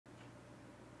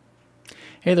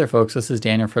Hey there folks, this is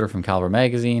Daniel Fritter from Caliber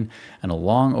Magazine and a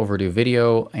long overdue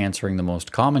video answering the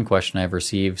most common question I've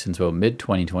received since about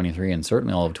mid-2023 and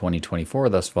certainly all of 2024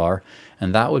 thus far,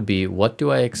 and that would be, what do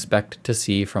I expect to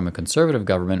see from a conservative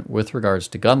government with regards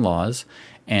to gun laws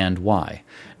and why?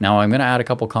 Now I'm going to add a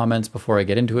couple comments before I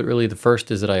get into it really. The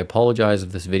first is that I apologize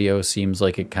if this video seems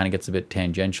like it kind of gets a bit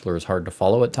tangential or is hard to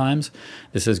follow at times.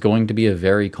 This is going to be a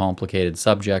very complicated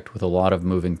subject with a lot of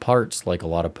moving parts, like a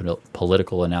lot of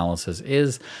political analysis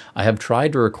is. I have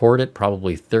tried to record it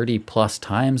probably 30 plus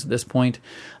times at this point.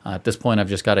 I've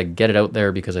just got to get it out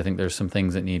there because I think there's some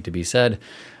things that need to be said.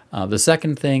 The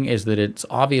second thing is that it's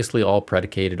obviously all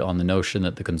predicated on the notion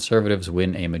that the Conservatives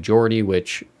win a majority,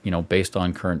 which, based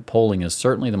on current polling, is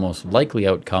certainly the most likely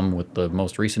outcome, with the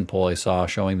most recent poll I saw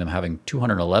showing them having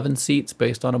 211 seats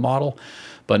based on a model.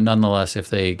 But nonetheless, if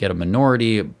they get a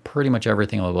minority, pretty much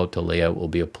everything I'm about to lay out will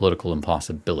be a political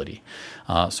impossibility.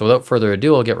 So without further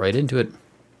ado, I'll get right into it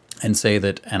and say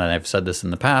that, and I've said this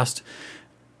in the past,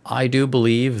 I do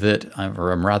believe that,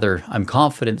 I'm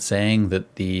confident saying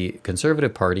that the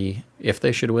Conservative Party, if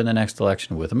they should win the next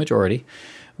election with a majority,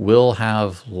 will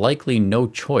have likely no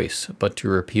choice but to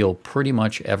repeal pretty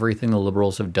much everything the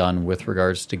Liberals have done with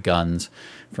regards to guns,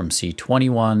 from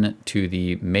C-21 to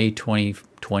the May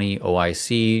 2020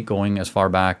 OIC, going as far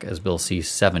back as Bill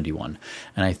C-71.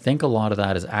 And I think a lot of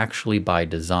that is actually by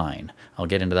design. I'll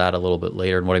get into that a little bit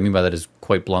later. And what I mean by that is,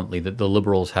 quite bluntly, that the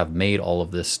Liberals have made all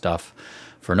of this stuff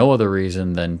for no other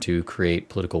reason than to create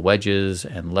political wedges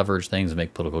and leverage things and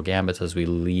make political gambits as we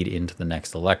lead into the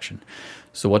next election.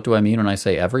 So what do I mean when I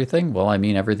say everything? Well, I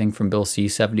mean everything from Bill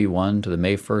C-71 to the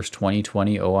May 1st,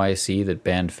 2020 OIC that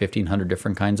banned 1,500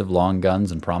 different kinds of long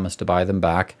guns and promised to buy them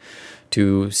back,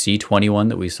 to C-21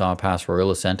 that we saw pass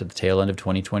royal assent at the tail end of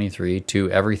 2023, to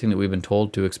everything that we've been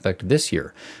told to expect this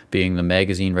year, being the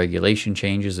magazine regulation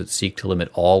changes that seek to limit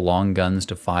all long guns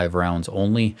to 5 rounds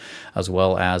only, as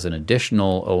well as an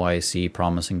additional OIC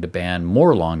promising to ban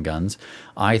more long guns.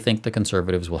 I think the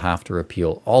Conservatives will have to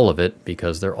repeal all of it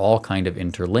because they're all kind of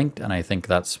interlinked, and I think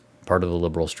that's part of the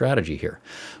Liberal strategy here.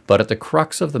 But at the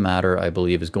crux of the matter, I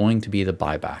believe, is going to be the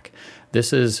buyback.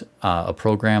 This is a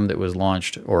program that was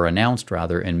launched, or announced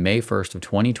rather, in May 1st of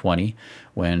 2020,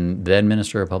 when then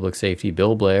Minister of Public Safety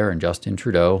Bill Blair and Justin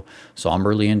Trudeau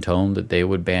somberly intoned that they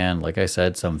would ban, like I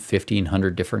said, some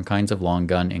 1,500 different kinds of long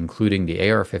gun, including the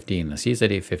AR-15, the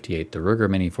CZ-858, the Ruger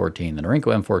Mini-14, the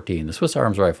Norinco M14, the Swiss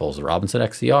Arms rifles, the Robinson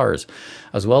XCRs,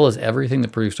 as well as everything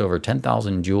that produced over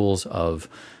 10,000 joules of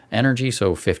energy,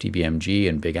 so 50 BMG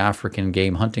and big African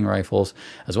game hunting rifles,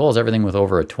 as well as everything with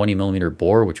over a 20mm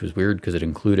bore, which was weird because it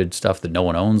included stuff that no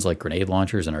one owns, like grenade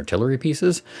launchers and artillery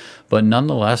pieces. But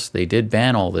nonetheless, they did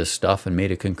ban all this stuff and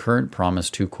made a concurrent promise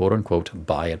to, quote-unquote,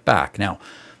 buy it back. Now,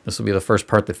 this will be the first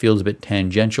part that feels a bit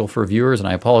tangential for viewers, and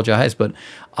I apologize, but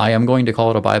I am going to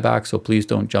call it a buyback, so please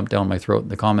don't jump down my throat in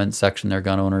the comments section there,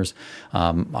 gun owners.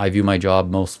 I view my job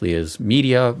mostly as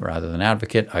media rather than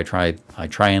advocate. I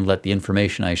try and let the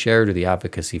information I share do the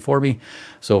advocacy for me.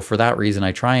 So for that reason,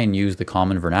 I try and use the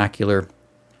common vernacular,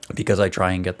 because I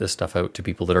try and get this stuff out to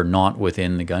people that are not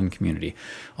within the gun community.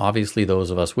 Obviously, those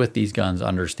of us with these guns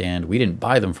understand we didn't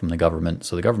buy them from the government,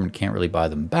 so the government can't really buy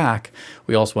them back.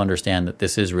 We also understand that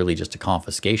this is really just a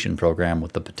confiscation program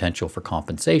with the potential for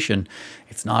compensation.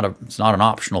 It's not an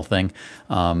optional thing,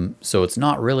 so it's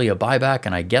not really a buyback,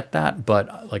 and I get that.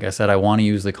 But like I said, I want to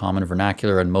use the common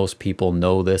vernacular, and most people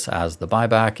know this as the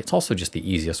buyback. It's also just the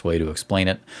easiest way to explain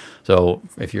it. So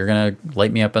if you're gonna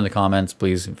light me up in the comments,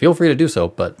 please feel free to do so.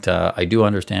 But I do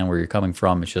understand where you're coming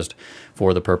from. It's just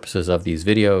for the purposes of these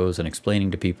videos and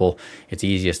explaining to people, it's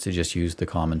easiest to just use the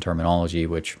common terminology,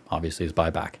 which obviously is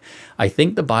buyback. I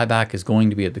think the buyback is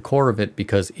going to be at the core of it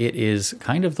because it is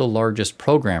kind of the largest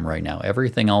program right now.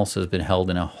 Everything else has been held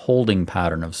in a holding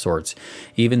pattern of sorts.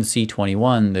 Even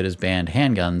C-21 that has banned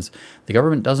handguns, the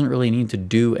government doesn't really need to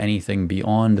do anything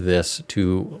beyond this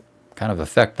to kind of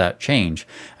affect that change.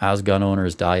 As gun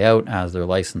owners die out, as their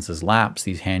licenses lapse,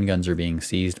 these handguns are being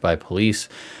seized by police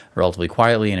relatively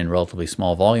quietly and in relatively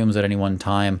small volumes at any one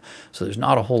time. So there's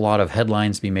not a whole lot of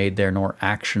headlines to be made there, nor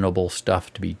actionable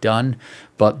stuff to be done.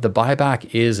 But the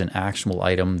buyback is an actionable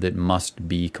item that must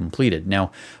be completed.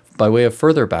 Now, by way of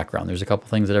further background, there's a couple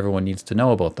things that everyone needs to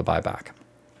know about the buyback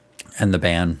and the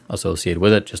ban associated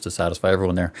with it, just to satisfy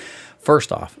everyone there.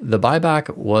 First off, the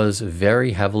buyback was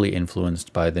very heavily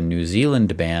influenced by the New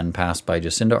Zealand ban passed by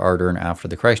Jacinda Ardern after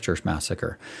the Christchurch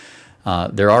massacre.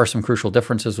 There are some crucial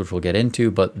differences, which we'll get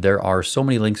into, but there are so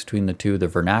many links between the two. The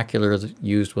vernacular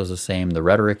used was the same. The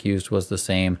rhetoric used was the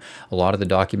same. A lot of the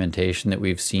documentation that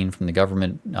we've seen from the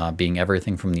government, being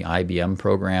everything from the IBM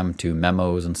program to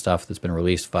memos and stuff that's been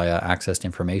released via access to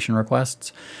information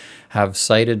requests, have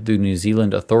cited the New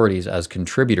Zealand authorities as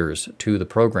contributors to the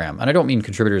program. And I don't mean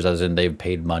contributors as in they've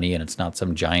paid money and it's not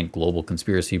some giant global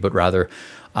conspiracy, but rather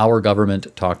our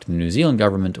government talked to the New Zealand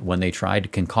government when they tried to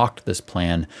concoct this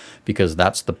plan, because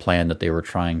that's the plan that they were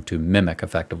trying to mimic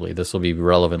effectively. This will be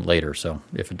relevant later, so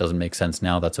if it doesn't make sense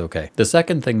now, that's okay. The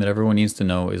second thing that everyone needs to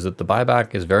know is that the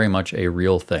buyback is very much a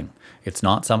real thing. It's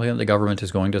not something that the government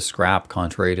is going to scrap,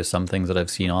 contrary to some things that I've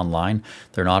seen online.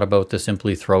 They're not about to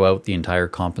simply throw out the entire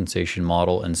compensation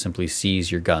model and simply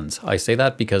seize your guns. I say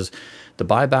that because the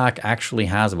buyback actually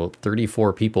has about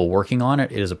 34 people working on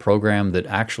it. It is a program that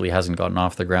actually hasn't gotten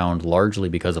off the ground largely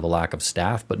because of a lack of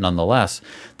staff, but nonetheless,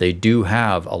 they do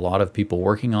have a lot of people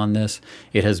working on this.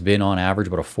 It has been on average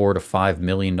about a $4 to $5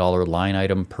 million line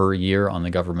item per year on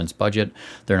the government's budget.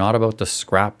 They're not about to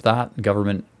scrap that.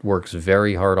 Government works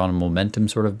very hard on a momentum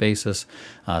sort of basis.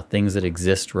 Things that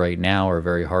exist right now are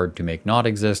very hard to make not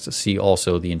exist. See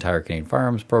also the entire Canadian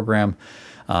Firearms Program.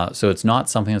 So it's not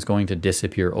something that's going to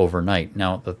disappear overnight.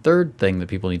 Now, the third thing that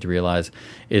people need to realize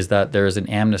is that there is an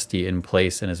amnesty in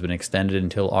place and has been extended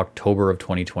until October of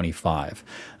 2025.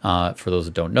 For those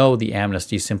that don't know, the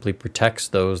amnesty simply protects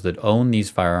those that own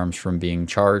these firearms from being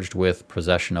charged with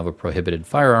possession of a prohibited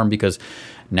firearm, because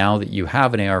now that you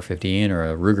have an AR-15 or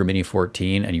a Ruger Mini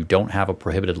 14 and you don't have a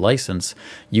prohibited license,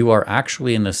 you are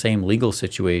actually in the same legal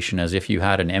situation as if you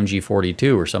had an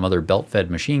MG42 or some other belt-fed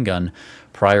machine gun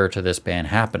prior to this ban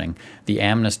happening. The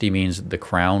amnesty means that the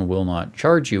Crown will not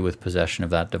charge you with possession of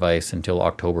that device until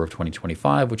October of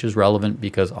 2025, which is relevant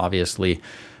because obviously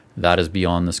that is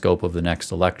beyond the scope of the next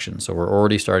election. So we're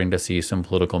already starting to see some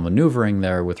political maneuvering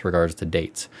there with regards to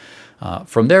dates.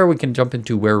 From there, we can jump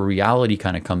into where reality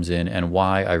kind of comes in and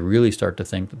why I really start to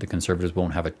think that the Conservatives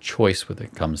won't have a choice when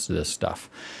it comes to this stuff.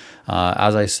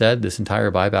 As I said, this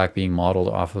entire buyback being modeled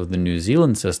off of the New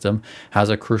Zealand system has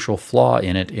a crucial flaw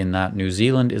in it, in that New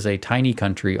Zealand is a tiny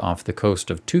country off the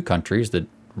coast of two countries that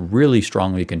really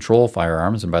strongly control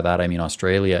firearms, and by that I mean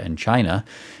Australia and China,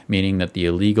 meaning that the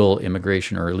illegal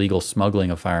immigration or illegal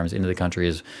smuggling of firearms into the country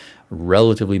is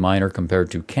relatively minor compared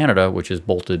to Canada, which is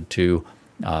bolted to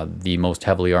the most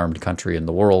heavily armed country in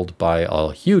the world by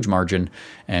a huge margin,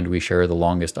 and we share the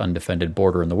longest undefended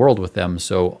border in the world with them.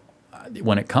 So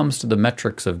when it comes to the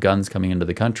metrics of guns coming into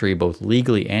the country, both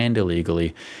legally and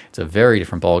illegally, it's a very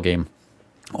different ballgame.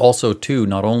 Also, too,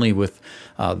 not only with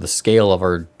the scale of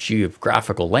our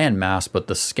geographical landmass, but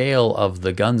the scale of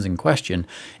the guns in question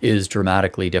is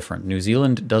dramatically different. New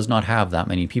Zealand does not have that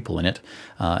many people in it,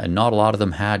 and not a lot of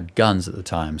them had guns at the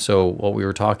time. So what we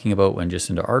were talking about when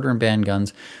Jacinda Ardern banned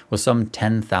guns was some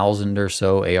 10,000 or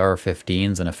so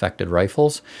AR-15s and affected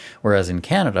rifles, whereas in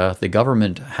Canada, the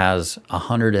government has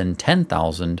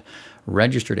 110,000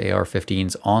 registered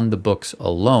AR-15s on the books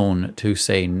alone, to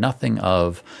say nothing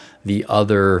of the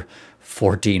other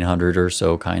 1,400 or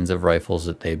so kinds of rifles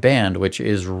that they banned, which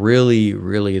is really,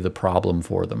 really the problem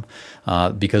for them.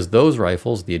 Because those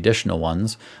rifles, the additional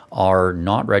ones, are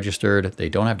not registered, they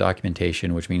don't have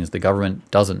documentation, which means the government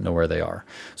doesn't know where they are.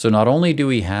 So not only do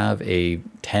we have a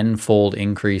tenfold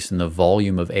increase in the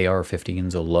volume of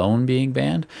AR-15s alone being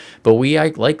banned, but we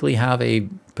likely have a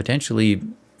potentially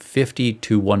 50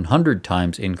 to 100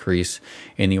 times increase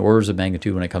in the orders of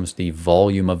magnitude when it comes to the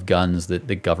volume of guns that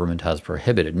the government has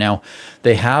prohibited. Now,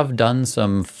 they have done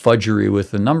some fudgery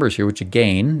with the numbers here, which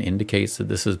again indicates that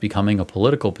this is becoming a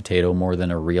political potato more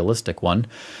than a realistic one.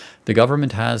 The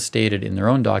government has stated in their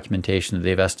own documentation that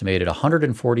they've estimated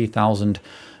 140,000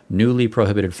 newly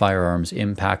prohibited firearms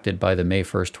impacted by the May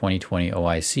 1st, 2020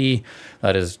 OIC.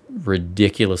 That is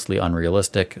ridiculously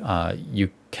unrealistic. You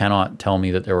cannot tell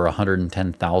me that there were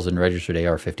 110,000 registered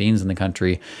AR-15s in the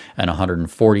country and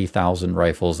 140,000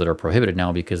 rifles that are prohibited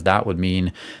now, because that would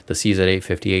mean the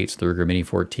CZ858s, the Ruger Mini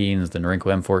 14s, the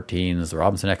Norinco M14s, the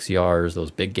Robinson XCRs,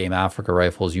 those big game Africa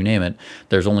rifles, you name it.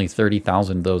 There's only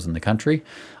 30,000 of those in the country.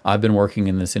 I've been working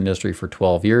in this industry for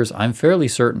 12 years. I'm fairly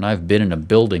certain I've been in a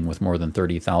building with more than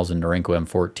 30,000 Norinco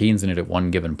M14s in it at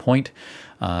one given point.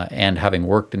 And having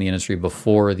worked in the industry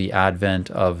before the advent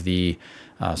of the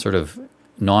sort of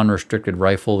non-restricted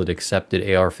rifle that accepted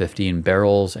AR-15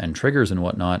 barrels and triggers and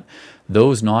whatnot,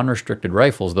 those non-restricted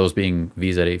rifles, those being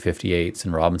VZ858s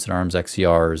and Robinson Arms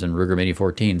XCRs and Ruger Mini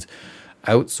 14s,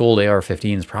 outsold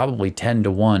AR-15s probably 10 to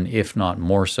 1, if not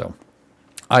more so.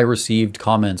 I received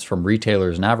comments from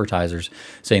retailers and advertisers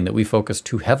saying that we focused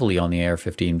too heavily on the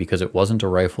AR-15 because it wasn't a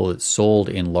rifle that sold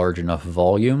in large enough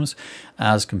volumes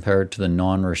as compared to the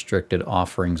non-restricted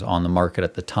offerings on the market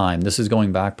at the time. This is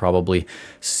going back probably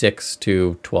 6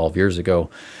 to 12 years ago.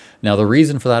 Now, the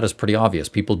reason for that is pretty obvious.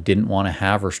 People didn't want to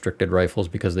have restricted rifles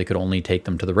because they could only take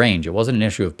them to the range. It wasn't an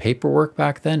issue of paperwork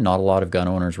back then. Not a lot of gun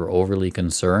owners were overly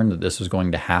concerned that this was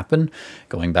going to happen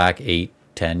going back 8,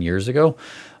 10 years ago.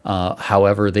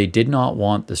 However, they did not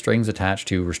want the strings attached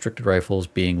to restricted rifles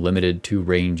being limited to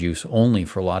range use only.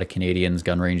 For a lot of Canadians,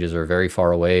 gun ranges are very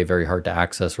far away, very hard to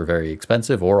access, or very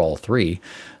expensive, or all three.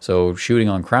 So shooting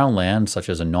on Crown land, such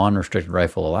as a non-restricted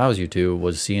rifle allows you to,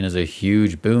 was seen as a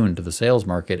huge boon to the sales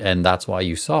market. And that's why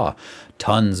you saw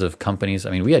tons of companies. I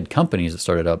mean, we had companies that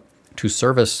started up to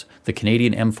service the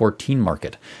Canadian M14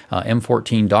 market.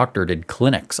 M14 Doctor did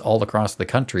clinics all across the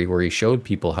country where he showed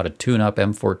people how to tune up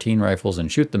M14 rifles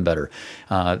and shoot them better.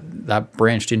 That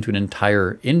branched into an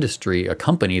entire industry, a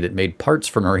company that made parts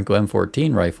for Norinco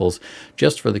M14 rifles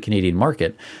just for the Canadian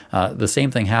market. The same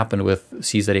thing happened with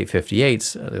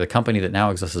CZ858s. The company that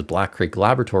now exists as Black Creek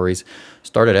Laboratories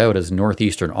started out as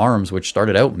Northeastern Arms, which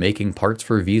started out making parts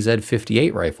for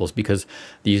VZ58 rifles because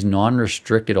these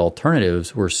non-restricted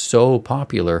alternatives were so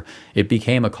popular, it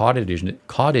became a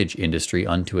cottage industry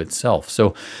unto itself.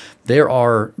 So there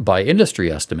are, by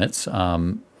industry estimates,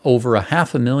 over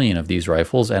 500,000 of these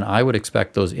rifles, and I would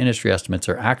expect those industry estimates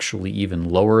are actually even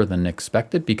lower than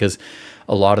expected because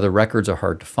a lot of the records are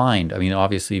hard to find. I mean,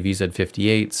 obviously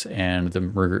VZ58s and the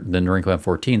Norinco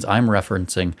M14s, I'm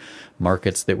referencing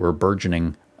markets that were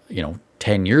burgeoning,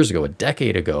 10 years ago, a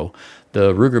decade ago.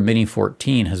 The Ruger Mini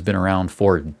 14 has been around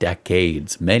for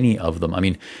decades, many of them. I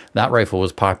mean, that rifle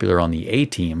was popular on the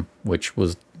A-Team, which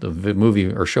was the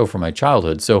movie or show from my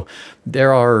childhood. So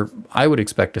there are, I would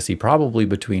expect to see probably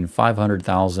between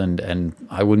 500,000 and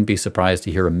I wouldn't be surprised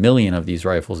to hear 1 million of these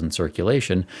rifles in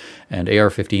circulation. And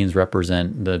AR-15s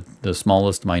represent the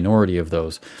smallest minority of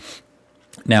those.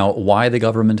 Now, why the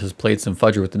government has played some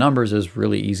fudger with the numbers is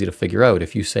really easy to figure out.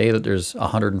 If you say that there's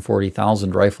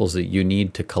 140,000 rifles that you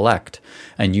need to collect,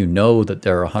 and you know that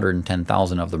there are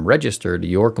 110,000 of them registered,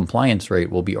 your compliance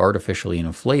rate will be artificially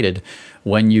inflated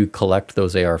when you collect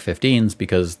those AR-15s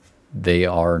because they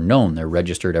are known, they're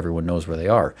registered, everyone knows where they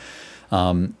are.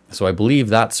 So I believe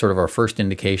that's sort of our first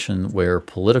indication where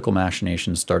political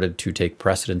machinations started to take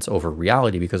precedence over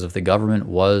reality, because if the government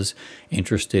was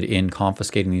interested in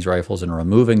confiscating these rifles and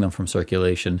removing them from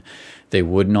circulation, they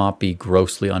would not be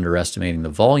grossly underestimating the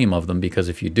volume of them, because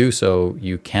if you do so,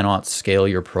 you cannot scale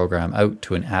your program out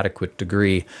to an adequate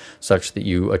degree such that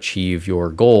you achieve your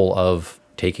goal of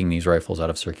taking these rifles out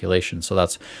of circulation. So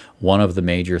that's one of the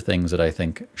major things that I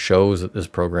think shows that this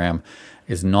program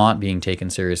is not being taken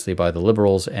seriously by the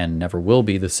Liberals and never will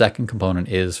be. The second component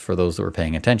is, for those that were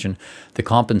paying attention, the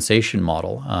compensation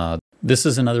model. This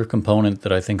is another component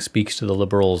that I think speaks to the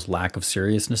Liberals' lack of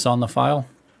seriousness on the file.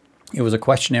 It was a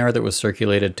questionnaire that was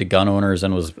circulated to gun owners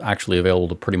and was actually available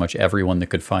to pretty much everyone that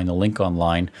could find the link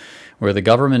online, where the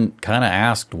government kind of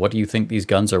asked, what do you think these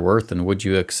guns are worth and would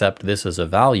you accept this as a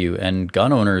value? And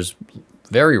gun owners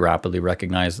very rapidly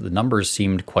recognized that the numbers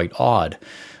seemed quite odd.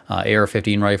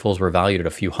 AR-15 rifles were valued at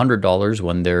a few $100s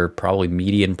when their probably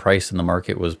median price in the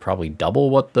market was probably double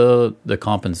what the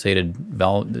compensated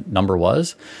number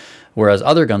was. Whereas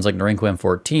other guns like Norinco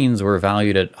M14s were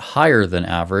valued at higher than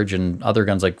average, and other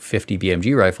guns like 50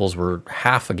 BMG rifles were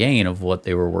half again of what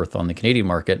they were worth on the Canadian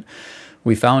market.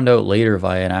 We found out later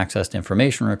via an access to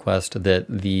information request that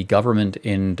the government,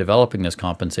 in developing this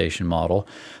compensation model,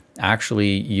 actually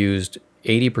used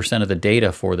 80% of the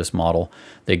data for this model.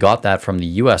 They got that from the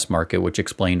US market, which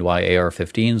explained why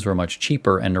AR-15s were much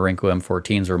cheaper and Norinco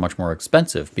M14s were much more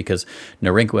expensive, because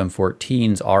Norinco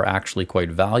M14s are actually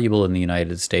quite valuable in the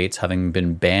United States, having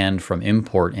been banned from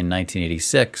import in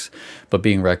 1986, but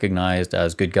being recognized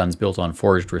as good guns built on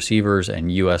forged receivers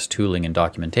and US tooling and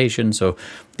documentation. So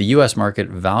the US market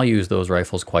values those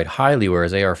rifles quite highly,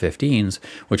 whereas AR-15s,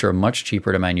 which are much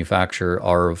cheaper to manufacture,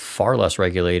 are far less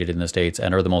regulated in the States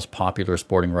and are the most popular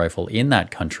sporting rifle in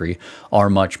that country, are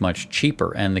much, much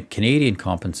cheaper. And the Canadian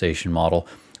compensation model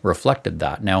reflected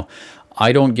that. Now,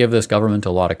 I don't give this government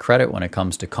a lot of credit when it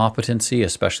comes to competency,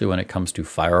 especially when it comes to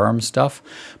firearms stuff,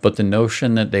 but the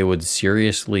notion that they would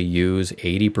seriously use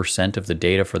 80% of the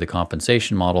data for the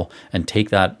compensation model and take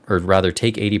that, or rather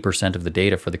take 80% of the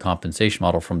data for the compensation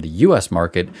model from the US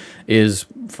market is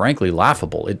frankly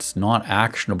laughable. It's not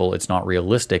actionable, it's not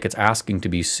realistic, it's asking to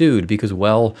be sued because,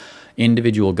 well,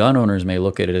 individual gun owners may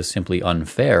look at it as simply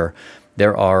unfair.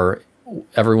 There are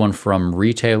everyone from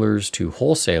retailers to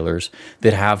wholesalers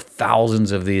that have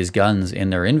thousands of these guns in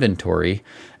their inventory.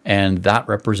 And that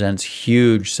represents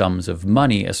huge sums of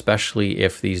money, especially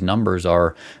if these numbers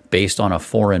are based on a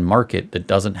foreign market that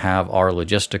doesn't have our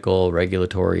logistical,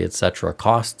 regulatory, etc.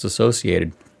 costs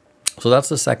associated. So that's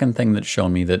the second thing that's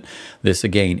shown me that this,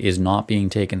 again, is not being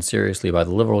taken seriously by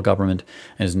the Liberal government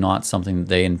and is not something that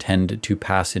they intend to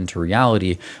pass into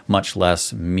reality, much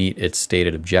less meet its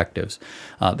stated objectives.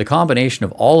 The combination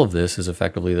of all of this is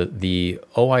effectively that the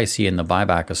OIC and the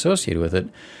buyback associated with it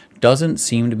doesn't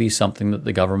seem to be something that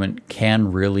the government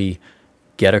can really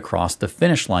get across the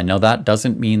finish line. Now, that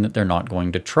doesn't mean that they're not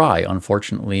going to try.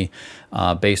 Unfortunately,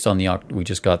 based on we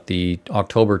just got the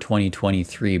October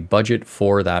 2023 budget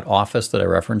for that office that I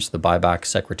referenced, the buyback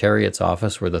secretariat's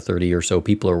office, where the 30 or so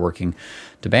people are working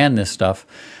to ban this stuff.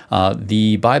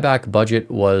 The buyback budget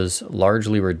was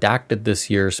largely redacted this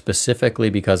year,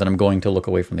 specifically because, and I'm going to look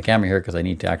away from the camera here because I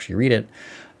need to actually read it.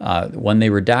 When they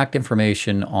redact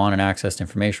information on an access to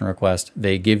information request,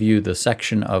 they give you the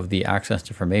section of the Access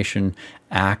to Information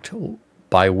Act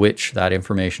by which that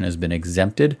information has been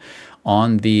exempted.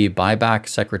 On the buyback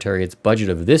secretariat's budget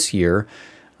of this year,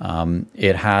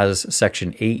 it has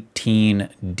section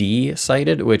 18D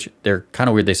cited, which they're kind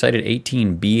of weird. They cited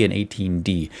 18B and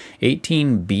 18D.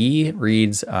 18B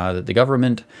reads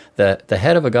that the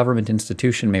head of a government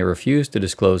institution may refuse to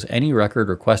disclose any record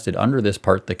requested under this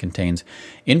part that contains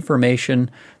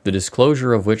information, the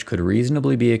disclosure of which could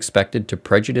reasonably be expected to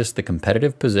prejudice the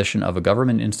competitive position of a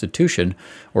government institution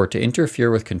or to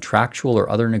interfere with contractual or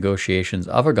other negotiations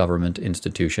of a government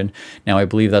institution. Now, I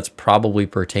believe that's probably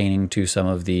pertaining to some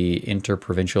of the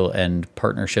interprovincial and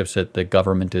partnerships that the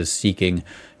government is seeking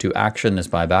to action this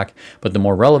buyback. But the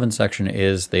more relevant section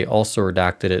is they also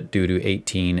redacted it due to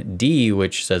 18D,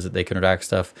 which says that they can redact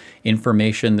stuff,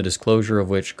 information, the disclosure of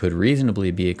which could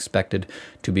reasonably be expected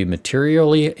to be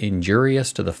materially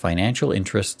injurious to the financial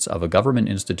interests of a government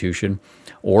institution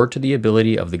or to the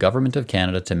ability of the Government of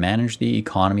Canada to manage the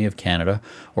economy of Canada,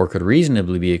 or could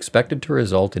reasonably be expected to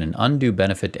result in an undue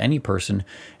benefit to any person,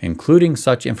 including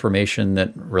such information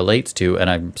that relates to, and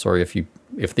I'm sorry if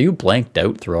you blanked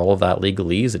out through all of that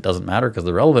legalese, it doesn't matter, because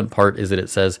the relevant part is that it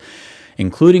says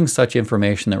including such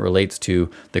information that relates to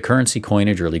the currency,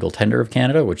 coinage, or legal tender of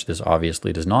Canada, which this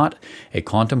obviously does not, a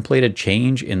contemplated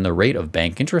change in the rate of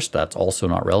bank interest, that's also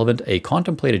not relevant, a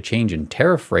contemplated change in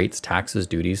tariff rates, taxes,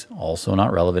 duties, also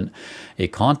not relevant, a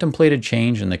contemplated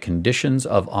change in the conditions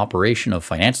of operation of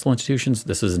financial institutions,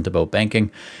 this isn't about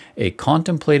banking, a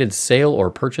contemplated sale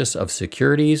or purchase of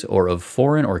securities or of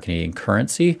foreign or Canadian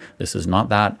currency, this is not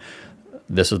that,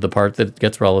 this is the part that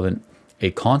gets relevant, a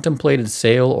contemplated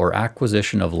sale or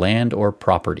acquisition of land or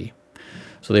property.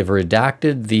 So they've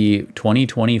redacted the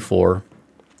 2024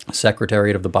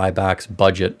 Secretariat of the Buyback's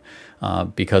budget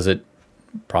because it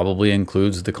probably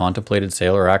includes the contemplated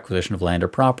sale or acquisition of land or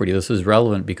property. This is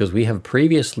relevant because we have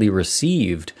previously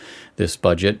received this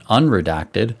budget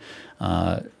unredacted.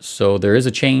 So there is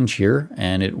a change here,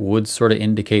 and it would sort of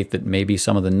indicate that maybe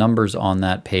some of the numbers on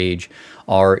that page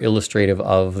are illustrative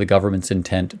of the government's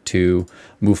intent to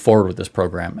move forward with this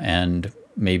program and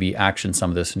maybe action some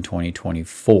of this in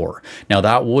 2024. Now,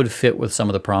 that would fit with some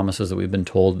of the promises that we've been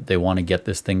told that they want to get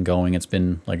this thing going. It's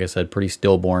been, like I said, pretty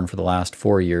stillborn for the last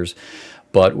 4 years.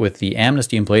 But with the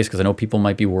amnesty in place, because I know people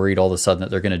might be worried all of a sudden that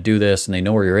they're going to do this and they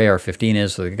know where your AR-15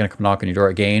 is, so they're going to come knock on your door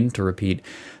again. To repeat,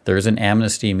 there is an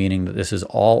amnesty, meaning that this is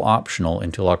all optional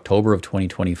until October of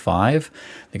 2025.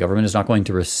 The government is not going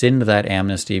to rescind that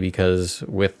amnesty, because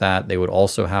with that, they would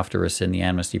also have to rescind the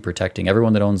amnesty protecting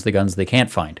everyone that owns the guns they can't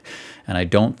find. And I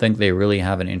don't think they really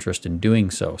have an interest in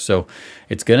doing so. So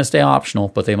it's going to stay optional,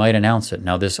 but they might announce it.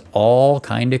 Now, this all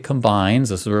kind of combines,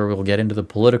 this is where we'll get into the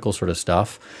political sort of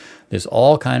stuff. This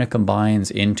all kind of combines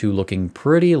into looking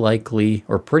pretty likely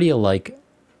or pretty alike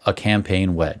a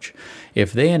campaign wedge.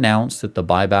 If they announce that the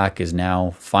buyback is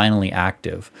now finally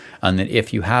active, and that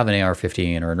if you have an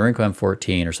AR-15 or an Rinko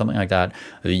M14 or something like that,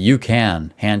 that you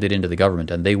can hand it into the government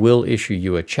and they will issue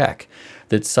you a check,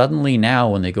 that suddenly now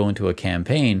when they go into a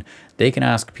campaign, they can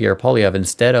ask Pierre Poilievre,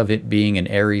 instead of it being an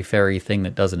airy-fairy thing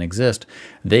that doesn't exist,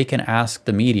 they can ask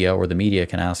the media, or the media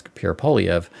can ask Pierre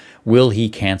Poilievre, will he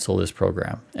cancel this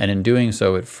program? And in doing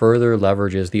so, it further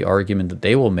leverages the argument that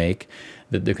they will make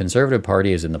that the Conservative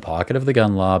Party is in the pocket of the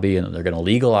gun lobby and that they're going to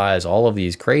legalize all of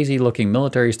these crazy-looking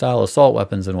military-style assault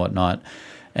weapons and whatnot.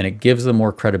 And it gives them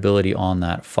more credibility on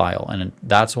that file. And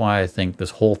that's why I think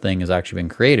this whole thing has actually been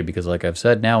created, because like I've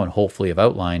said now and hopefully have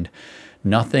outlined,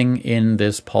 nothing in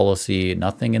this policy,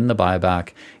 nothing in the buyback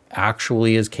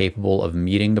actually is capable of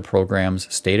meeting the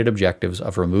program's stated objectives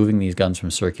of removing these guns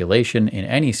from circulation in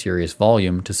any serious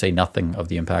volume, to say nothing of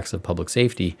the impacts of public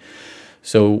safety.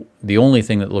 So the only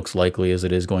thing that looks likely is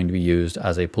it is going to be used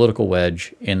as a political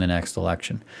wedge in the next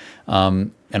election.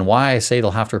 And why I say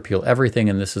they'll have to repeal everything,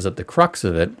 and this is at the crux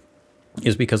of it,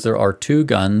 is because there are two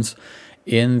guns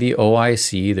in the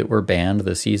OIC that were banned,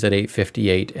 the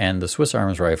CZ858 and the Swiss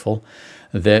Arms rifle,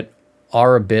 that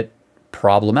are a bit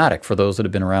problematic. For those that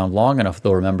have been around long enough,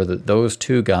 they'll remember that those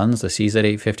two guns, the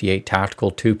CZ858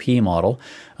 Tactical 2P model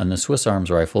and the Swiss Arms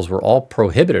rifles, were all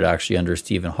prohibited actually under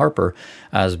Stephen Harper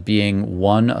as being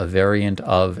one a variant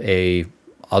of a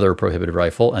other prohibited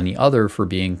rifle and the other for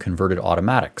being converted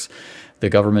automatics. The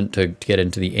government, to get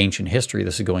into the ancient history,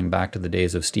 this is going back to the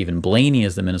days of Stephen Blaney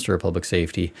as the Minister of Public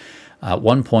Safety. At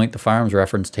one point, the firearms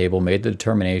reference table made the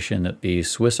determination that the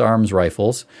Swiss Arms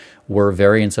rifles were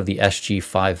variants of the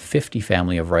SG550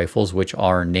 family of rifles, which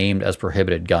are named as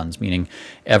prohibited guns, meaning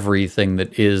everything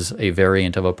that is a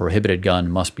variant of a prohibited gun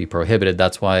must be prohibited.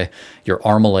 That's why your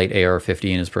Armalite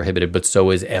AR-15 is prohibited, but so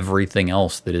is everything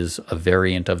else that is a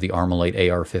variant of the Armalite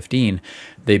AR-15.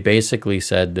 They basically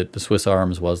said that the Swiss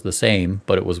Arms was the same,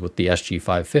 but it was with the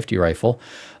SG550 rifle.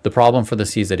 The problem for the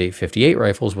CZ858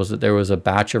 rifles was that there was a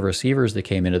batch of receivers that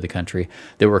came into the country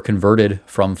that were converted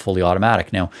from fully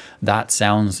automatic. Now, that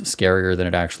sounds scarier than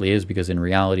it actually is, because in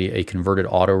reality, a converted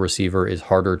auto receiver is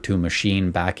harder to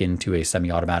machine back into a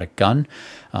semi-automatic gun,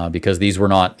 because these were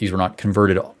not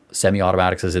converted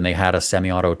semi-automatics as in they had a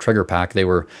semi-auto trigger pack. They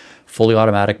were fully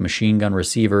automatic machine gun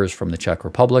receivers from the Czech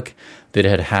Republic that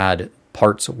had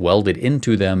parts welded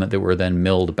into them that were then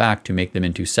milled back to make them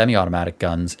into semi-automatic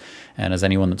guns. And as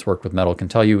anyone that's worked with metal can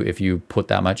tell you, if you put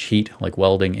that much heat, like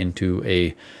welding, into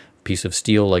a piece of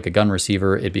steel like a gun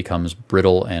receiver, it becomes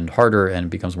brittle and harder and it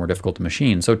becomes more difficult to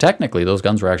machine. So technically, those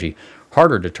guns were actually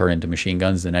harder to turn into machine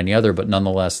guns than any other, but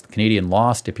nonetheless, Canadian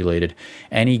law stipulated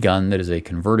any gun that is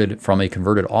from a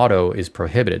converted auto is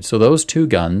prohibited. So those two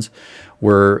guns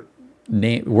were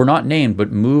not named,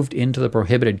 but moved into the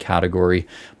prohibited category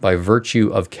by virtue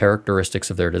of characteristics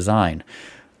of their design.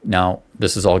 Now,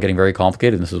 this is all getting very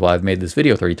complicated, and this is why I've made this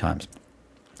video 30 times.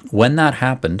 When that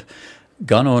happened,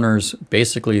 gun owners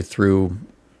basically threw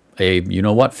a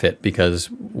you-know-what fit, because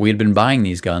we had been buying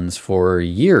these guns for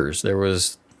years. There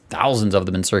was thousands of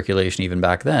them in circulation even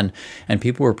back then, and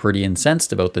people were pretty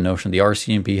incensed about the notion the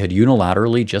RCMP had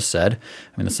unilaterally just said,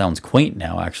 I mean, this sounds quaint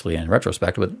now actually in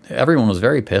retrospect, but everyone was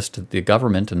very pissed that the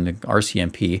government and the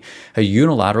RCMP had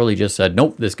unilaterally just said,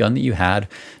 nope, this gun that you had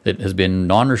that has been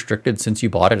non-restricted since you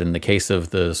bought it, in the case of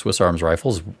the Swiss Arms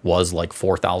rifles, was like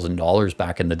 $4,000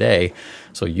 back in the day.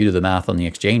 So you do the math on the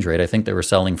exchange rate. I think they were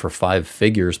selling for 5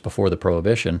 figures before the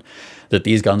prohibition, that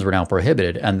these guns were now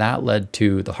prohibited. And that led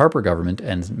to the Harper government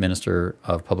and Minister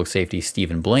of Public Safety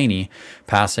Stephen Blaney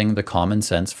passing the Common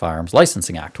Sense Firearms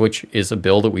Licensing Act, which is a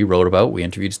bill that we wrote about. We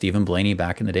interviewed Stephen Blaney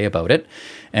back in the day about it.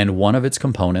 And one of its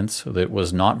components that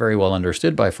was not very well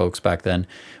understood by folks back then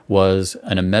was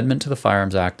an amendment to the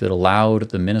Firearms Act that allowed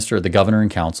the governor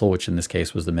and council, which in this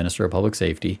case was the Minister of Public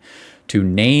Safety, to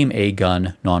name a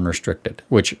gun non-restricted,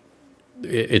 which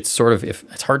it's sort of,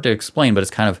 it's hard to explain,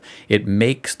 but it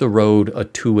makes the road a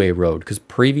two-way road. Because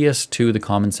previous to the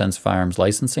Common Sense Firearms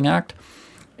Licensing Act,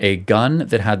 a gun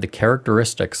that had the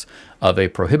characteristics of a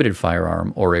prohibited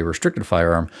firearm or a restricted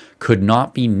firearm could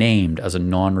not be named as a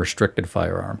non-restricted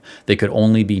firearm. They could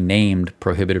only be named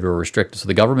prohibited or restricted. So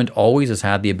the government always has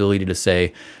had the ability to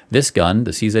say, this gun,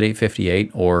 the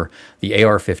CZ858 or the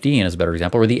AR-15 is a better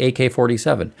example, or the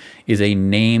AK-47 is a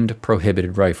named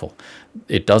prohibited rifle.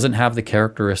 It doesn't have the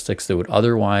characteristics that would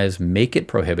otherwise make it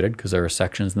prohibited, because there are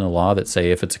sections in the law that say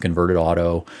if it's a converted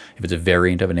auto, if it's a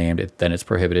variant of a name, then it's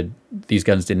prohibited. These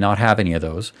guns did not have any of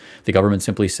those. The government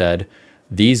simply said,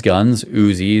 these guns,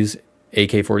 Uzis,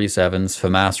 AK-47s,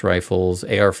 FAMAS rifles,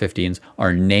 AR-15s,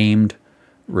 are named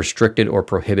restricted or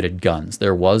prohibited guns.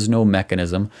 There was no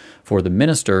mechanism for the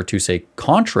minister to say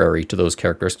contrary to those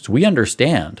characteristics. We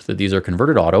understand that these are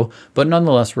converted auto, but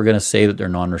nonetheless, we're going to say that they're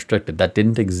non-restricted. That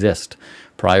didn't exist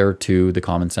prior to the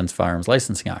Common Sense Firearms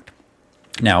Licensing Act.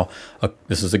 Now,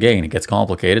 this is, again, it gets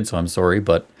complicated, so I'm sorry,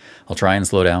 but I'll try and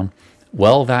slow down.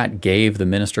 Well, that gave the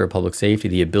Minister of Public Safety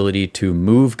the ability to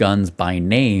move guns by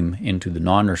name into the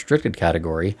non-restricted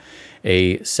category.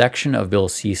 A section of Bill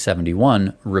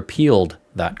C-71 repealed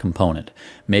that component,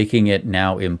 making it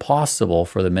now impossible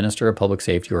for the Minister of Public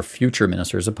Safety or future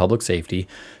Ministers of Public Safety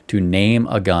to name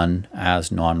a gun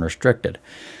as non-restricted.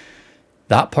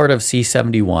 That part of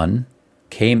C-71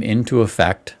 came into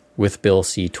effect with Bill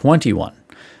C-21.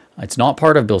 It's not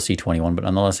part of Bill C-21, but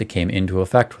nonetheless it came into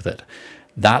effect with it.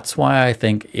 That's why I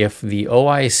think if the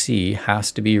OIC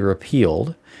has to be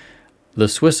repealed, the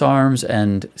Swiss Arms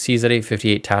and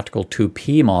CZ858 Tactical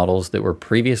 2P models that were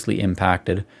previously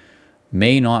impacted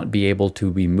may not be able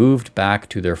to be moved back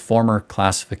to their former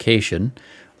classification,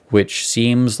 which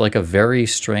seems like a very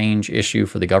strange issue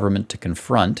for the government to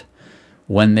confront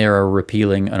when they are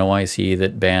repealing an OIC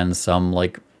that bans some,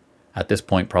 like, at this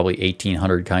point, probably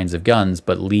 1,800 kinds of guns,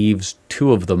 but leaves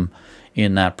 2 of them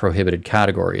in that prohibited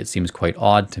category. It seems quite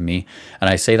odd to me. And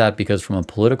I say that because from a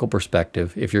political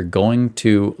perspective, if you're going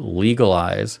to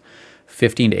legalize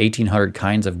 15 to 1,800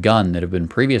 kinds of gun that have been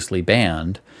previously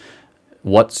banned,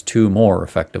 what's 2 more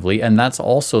effectively? And that's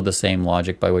also the same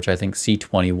logic by which I think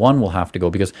C21 will have to go,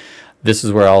 because this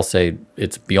is where I'll say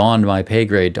it's beyond my pay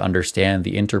grade to understand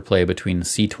the interplay between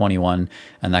C21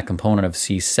 and that component of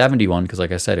C71, because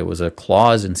like I said, it was a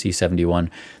clause in C71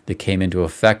 that came into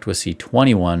effect with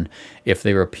C21. If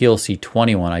they repeal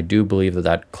C21, I do believe that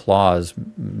that clause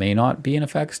may not be in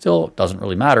effect still. It doesn't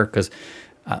really matter, because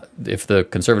if the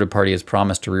Conservative Party has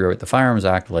promised to rewrite the Firearms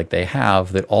Act like they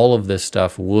have, that all of this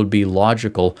stuff would be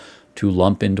logical to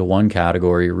lump into one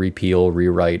category, repeal,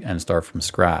 rewrite, and start from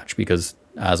scratch. Because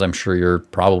as I'm sure you're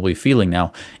probably feeling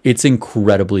now, it's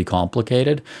incredibly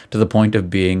complicated to the point of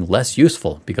being less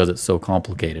useful because it's so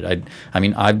complicated. I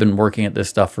mean, I've been working at this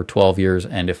stuff for 12 years,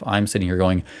 and if I'm sitting here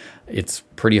going, it's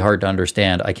pretty hard to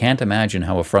understand, I can't imagine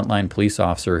how a frontline police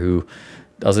officer who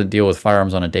doesn't deal with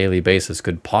firearms on a daily basis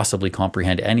could possibly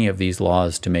comprehend any of these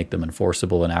laws to make them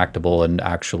enforceable and actable and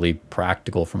actually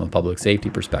practical from a public safety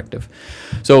perspective.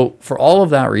 So for all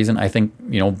of that reason, I think,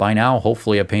 by now,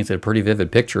 hopefully I've painted a pretty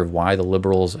vivid picture of why the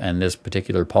Liberals and this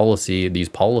particular policy, these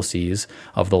policies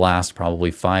of the last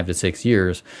probably 5 to 6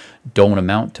 years, don't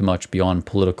amount to much beyond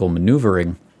political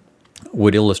maneuvering,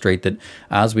 would illustrate that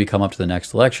as we come up to the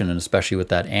next election, and especially with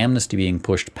that amnesty being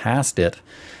pushed past it,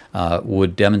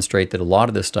 would demonstrate that a lot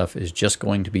of this stuff is just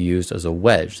going to be used as a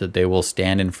wedge, that they will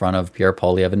stand in front of Pierre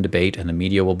Poilievre in debate and the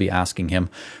media will be asking him,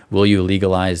 will you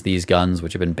legalize these guns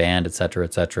which have been banned, etc.,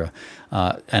 etc.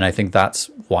 And I think that's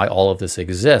why all of this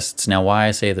exists. Now, why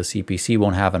I say the CPC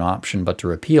won't have an option but to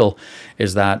repeal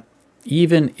is that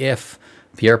even if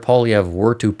Pierre Poilievre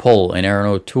were to pull an Aaron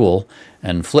O'Toole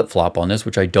and flip-flop on this,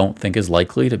 which I don't think is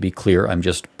likely, to be clear, I'm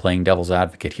just playing devil's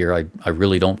advocate here. I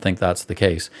really don't think that's the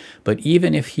case. But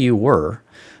even if he were,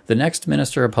 the next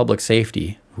Minister of Public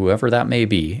Safety, whoever that may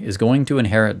be, is going to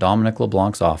inherit Dominic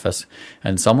LeBlanc's office,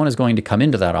 and someone is going to come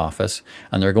into that office,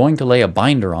 and they're going to lay a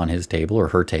binder on his table or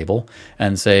her table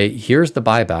and say, here's the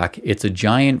buyback. It's a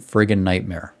giant friggin'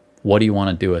 nightmare. What do you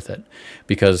want to do with it?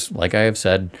 Because, like I have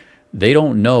said, they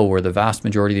don't know where the vast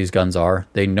majority of these guns are.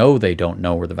 They know they don't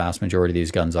know where the vast majority of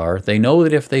these guns are. They know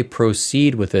that if they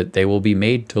proceed with it, they will be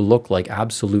made to look like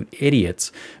absolute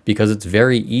idiots because it's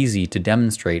very easy to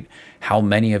demonstrate how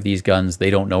many of these guns they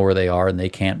don't know where they are and they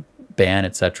can't ban,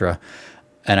 etc.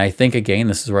 And I think, again,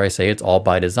 this is where I say it's all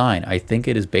by design. I think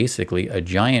it is basically a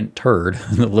giant turd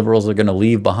the Liberals are going to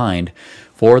leave behind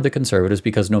for the Conservatives,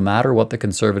 because no matter what the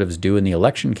Conservatives do in the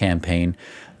election campaign,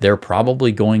 they're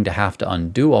probably going to have to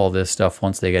undo all this stuff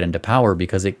once they get into power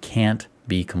because it can't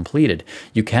be completed.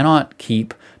 You cannot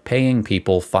keep paying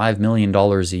people $5 million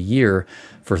a year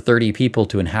for 30 people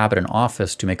to inhabit an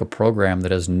office to make a program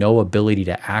that has no ability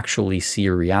to actually see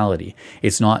a reality.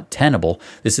 It's not tenable.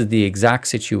 This is the exact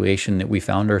situation that we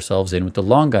found ourselves in with the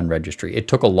long gun registry. It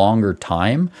took a longer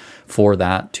time for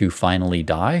that to finally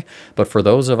die, but for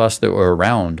those of us that were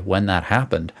around when that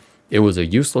happened, it was a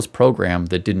useless program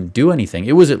that didn't do anything.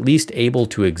 It was at least able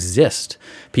to exist.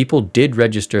 People did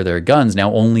register their guns.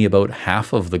 Now, only about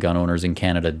half of the gun owners in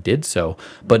Canada did so,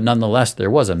 but nonetheless,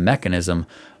 there was a mechanism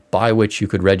by which you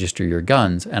could register your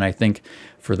guns. And I think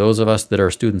for those of us that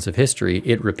are students of history,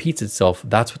 it repeats itself.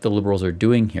 That's what the Liberals are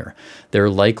doing here. They're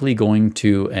likely going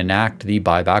to enact the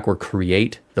buyback or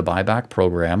create the buyback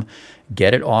program,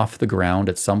 get it off the ground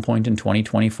at some point in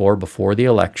 2024 before the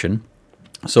election,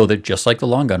 so that just like the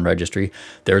long gun registry,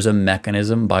 there's a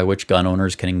mechanism by which gun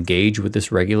owners can engage with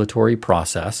this regulatory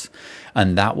process,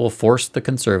 and that will force the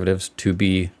Conservatives to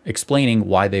be explaining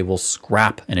why they will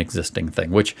scrap an existing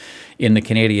thing, which in the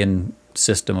Canadian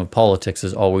system of politics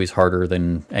is always harder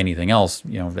than anything else.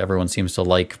 Everyone seems to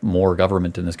like more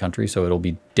government in this country, so it'll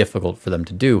be difficult for them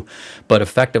to do. But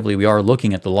effectively, we are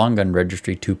looking at the long gun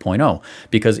registry 2.0,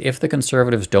 because if the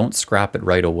Conservatives don't scrap it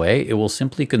right away, it will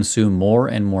simply consume more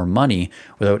and more money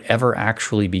without ever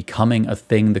actually becoming a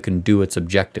thing that can do its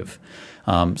objective.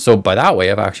 So by that way,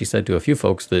 I've actually said to a few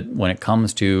folks that when it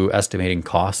comes to estimating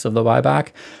costs of the buyback,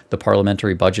 the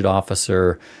Parliamentary Budget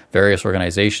Officer, various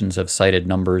organizations have cited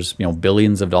numbers,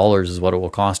 billions of dollars is what it will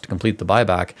cost to complete the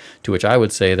buyback, to which I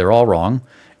would say they're all wrong.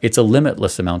 it's a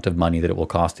limitless amount of money that it will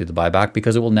cost you to buy back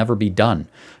because it will never be done.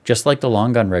 Just like the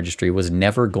long gun registry was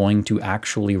never going to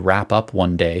actually wrap up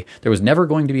one day. There was never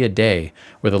going to be a day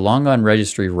where the long gun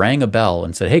registry rang a bell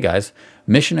and said, hey guys,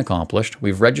 mission accomplished.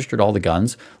 We've registered all the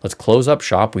guns. Let's close up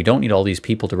shop. We don't need all these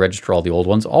people to register all the old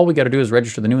ones. All we got to do is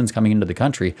register the new ones coming into the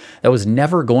country. That was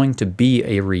never going to be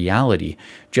a reality.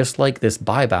 Just like this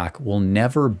buyback will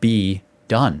never be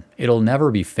done. It'll never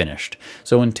be finished.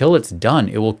 So until it's done,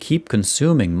 it will keep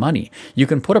consuming money. You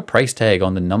can put a price tag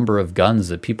on the number of guns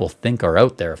that people think are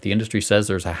out there. If the industry says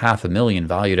there's 500,000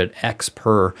 valued at X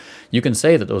per, you can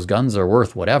say that those guns are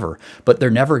worth whatever, but they're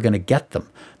never going to get them.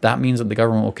 That means that the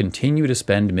government will continue to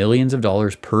spend millions of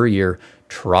dollars per year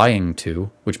trying to,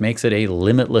 which makes it a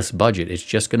limitless budget. It's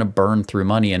just going to burn through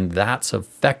money, and that's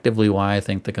effectively why I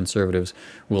think the Conservatives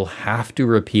will have to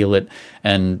repeal it,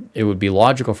 and it would be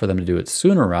logical for them to do it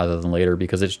sooner rather than later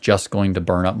because it's just going to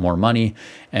burn up more money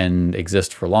and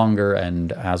exist for longer.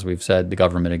 And as we've said, the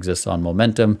government exists on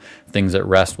momentum. Things at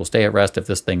rest will stay at rest. If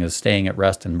this thing is staying at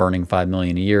rest and burning 5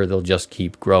 million a year, they'll just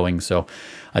keep growing. So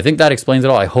I think that explains it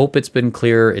all. I hope it's been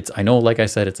clear. I know, like I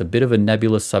said, it's a bit of a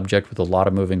nebulous subject with a lot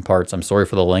of moving parts. I'm sorry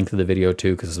for the length of the video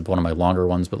too, because it's one of my longer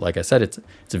ones. But like I said, it's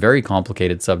a very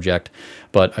complicated subject.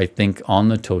 But I think on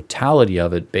the totality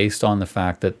of it, based on the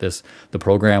fact that the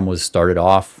program was started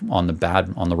off on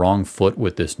the wrong foot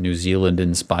with this New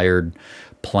Zealand-inspired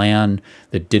plan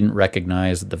that didn't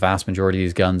recognize that the vast majority of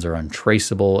these guns are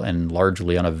untraceable and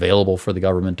largely unavailable for the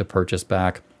government to purchase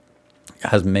back,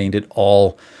 has made it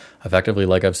all effectively,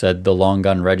 like I've said, the long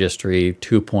gun registry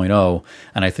 2.0.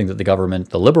 And I think that the government,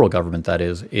 the Liberal government that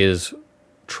is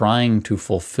trying to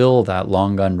fulfill that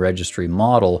long gun registry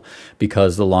model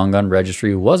because the long gun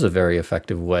registry was a very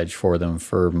effective wedge for them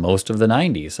for most of the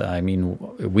 90s. I mean,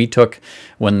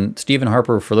 when Stephen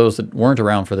Harper, for those that weren't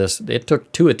around for this, it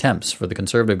took 2 attempts for the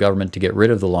Conservative government to get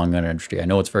rid of the long gun registry. I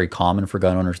know it's very common for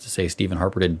gun owners to say Stephen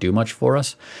Harper didn't do much for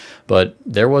us, but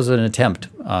there was an attempt,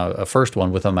 a first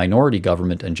one with a minority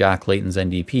government and Jack Layton's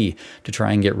NDP, to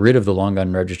try and get rid of the long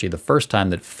gun registry. The first time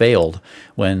that failed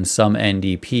when some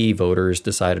NDP voters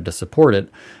decided to support it.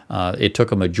 It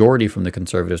took a majority from the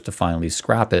Conservatives to finally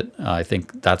scrap it. I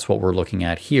think that's what we're looking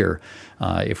at here.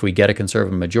 If we get a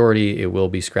Conservative majority, it will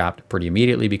be scrapped pretty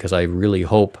immediately because I really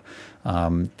hope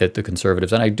that the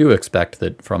Conservatives, and I do expect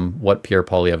that from what Pierre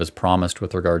Poilievre has promised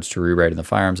with regards to rewriting the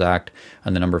Firearms Act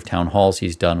and the number of town halls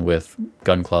he's done with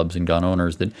gun clubs and gun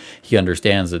owners, that he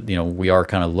understands that, you know, we are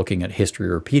kind of looking at history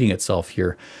repeating itself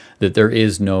here, that there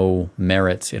is no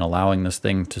merits in allowing this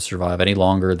thing to survive any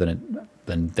longer than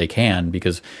they can,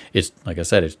 because it's, like I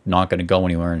said, it's not going to go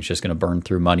anywhere, and it's just going to burn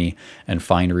through money and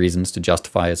find reasons to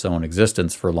justify its own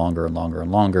existence for longer and longer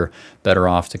and longer. Better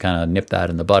off to kind of nip that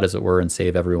in the bud, as it were, and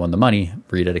save everyone the money,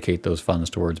 rededicate those funds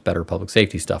towards better public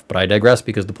safety stuff. But I digress,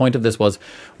 because the point of this was,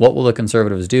 what will the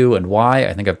Conservatives do and why?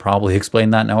 I think I've probably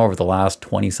explained that now over the last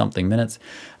 20-something minutes.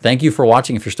 Thank you for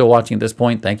watching. If you're still watching at this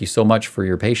point, thank you so much for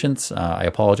your patience. I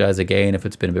apologize again if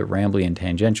it's been a bit rambly and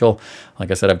tangential.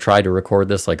 Like I said, I've tried to record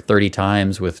this like 30 times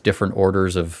with different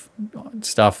orders of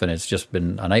stuff, and it's just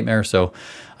been a nightmare. So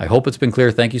I hope it's been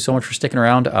clear. Thank you so much for sticking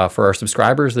around. For our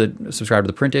subscribers that subscribe to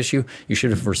the print issue, you should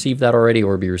have received that already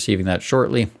or be receiving that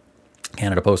shortly.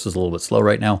 Canada Post is a little bit slow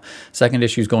right now. Second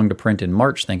issue is going to print in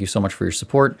March. Thank you so much for your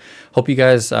support. Hope you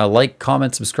guys like,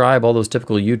 comment, subscribe, all those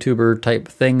typical YouTuber type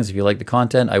things if you like the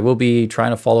content. I will be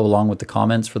trying to follow along with the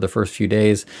comments for the first few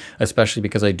days, especially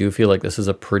because I do feel like this is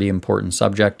a pretty important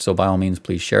subject. So by all means,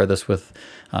 please share this with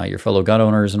your fellow gun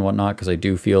owners and whatnot, because I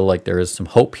do feel like there is some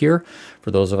hope here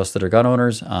for those of us that are gun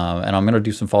owners. And I'm going to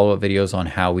do some follow-up videos on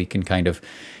how we can kind of,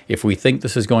 if we think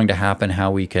this is going to happen,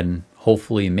 how we can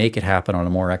hopefully make it happen on a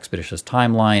more expeditious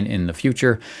timeline in the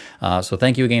future. So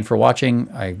thank you again for watching.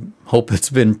 I hope it's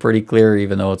been pretty clear,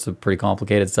 even though it's a pretty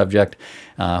complicated subject.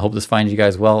 Hope this finds you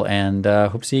guys well, and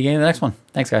hope to see you again in the next one.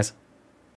 Thanks, guys.